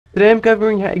Today I'm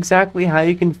covering exactly how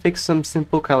you can fix some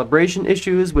simple calibration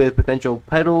issues with potential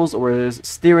pedals or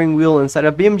steering wheel inside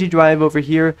a BeamNG drive over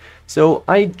here. So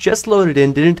I just loaded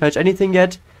in, didn't touch anything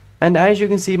yet, and as you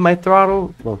can see my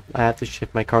throttle, well, I have to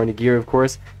shift my car into gear of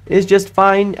course, is just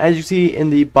fine. As you see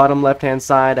in the bottom left hand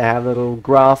side I have a little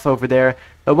graph over there,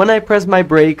 but when I press my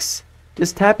brakes,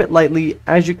 just tap it lightly,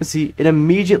 as you can see it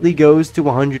immediately goes to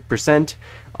 100%.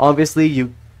 Obviously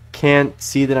you can't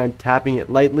see that I'm tapping it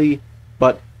lightly,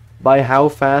 but by how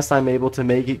fast I'm able to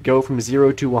make it go from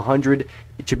 0 to 100,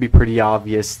 it should be pretty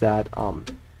obvious that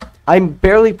I'm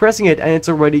barely pressing it and it's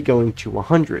already going to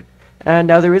 100. And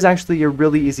now there is actually a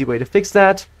really easy way to fix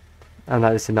that, and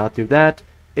that is to not do that.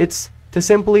 It's to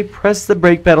simply press the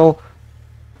brake pedal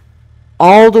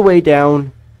all the way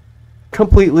down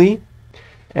completely,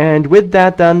 and with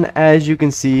that done, as you can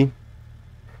see,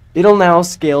 it'll now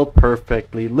scale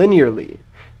perfectly linearly.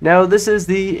 Now this is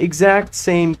the exact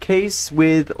same case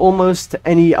with almost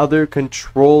any other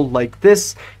control like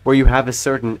this, where you have a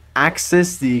certain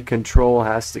axis the control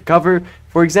has to cover.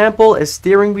 For example, a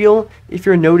steering wheel, if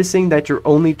you're noticing that you're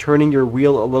only turning your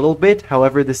wheel a little bit,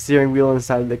 however the steering wheel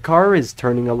inside of the car is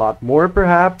turning a lot more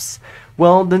perhaps,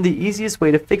 well then the easiest way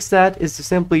to fix that is to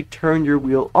simply turn your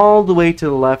wheel all the way to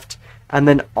the left and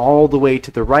then all the way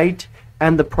to the right,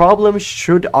 and the problem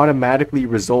should automatically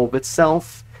resolve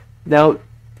itself. Now,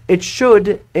 it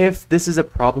should if this is a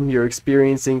problem you're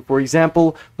experiencing, for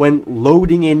example, when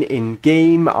loading in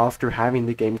game after having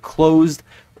the game closed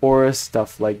or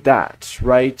stuff like that,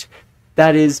 right?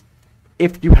 That is,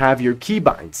 if you have your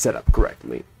keybind set up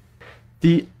correctly.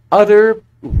 The other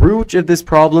root of this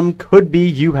problem could be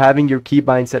you having your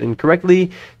keybind set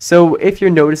incorrectly, so if you're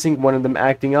noticing one of them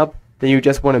acting up, then you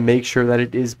just want to make sure that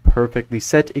it is perfectly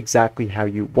set exactly how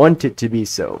you want it to be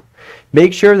so.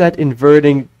 Make sure that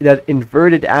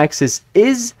inverted axis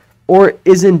is or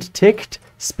isn't ticked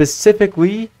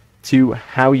specifically to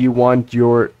how you want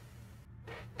your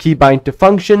keybind to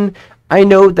function. I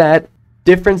know that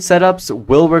different setups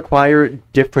will require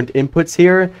different inputs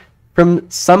here. From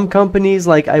some companies,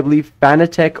 like I believe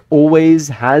Fanatec always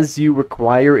has you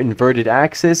require inverted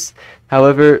axis.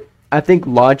 However, I think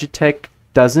Logitech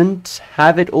doesn't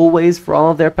have it always for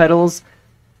all of their pedals.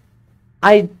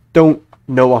 I don't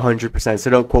know 100%, so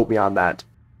don't quote me on that.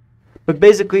 But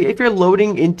basically, if you're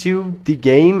loading into the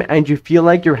game and you feel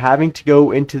like you're having to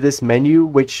go into this menu,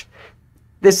 which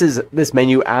this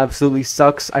menu absolutely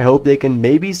sucks. I hope they can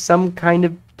maybe some kind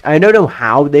of, I don't know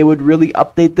how they would really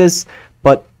update this,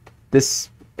 but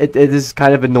it is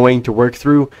kind of annoying to work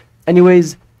through.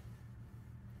 Anyways,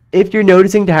 if you're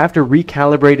noticing to have to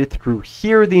recalibrate it through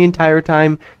here the entire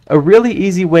time, a really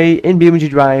easy way in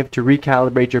BeamNG.drive to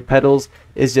recalibrate your pedals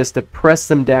is just to press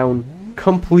them down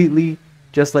completely,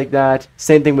 just like that.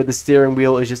 Same thing with the steering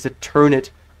wheel, is just to turn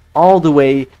it all the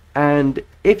way, and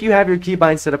if you have your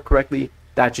keybind set up correctly,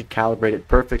 that should calibrate it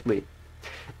perfectly.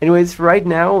 Anyways, for right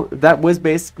now, that was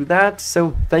basically that,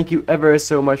 so thank you ever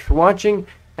so much for watching,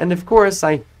 and of course,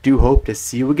 I do hope to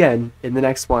see you again in the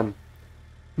next one.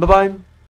 Bye-bye.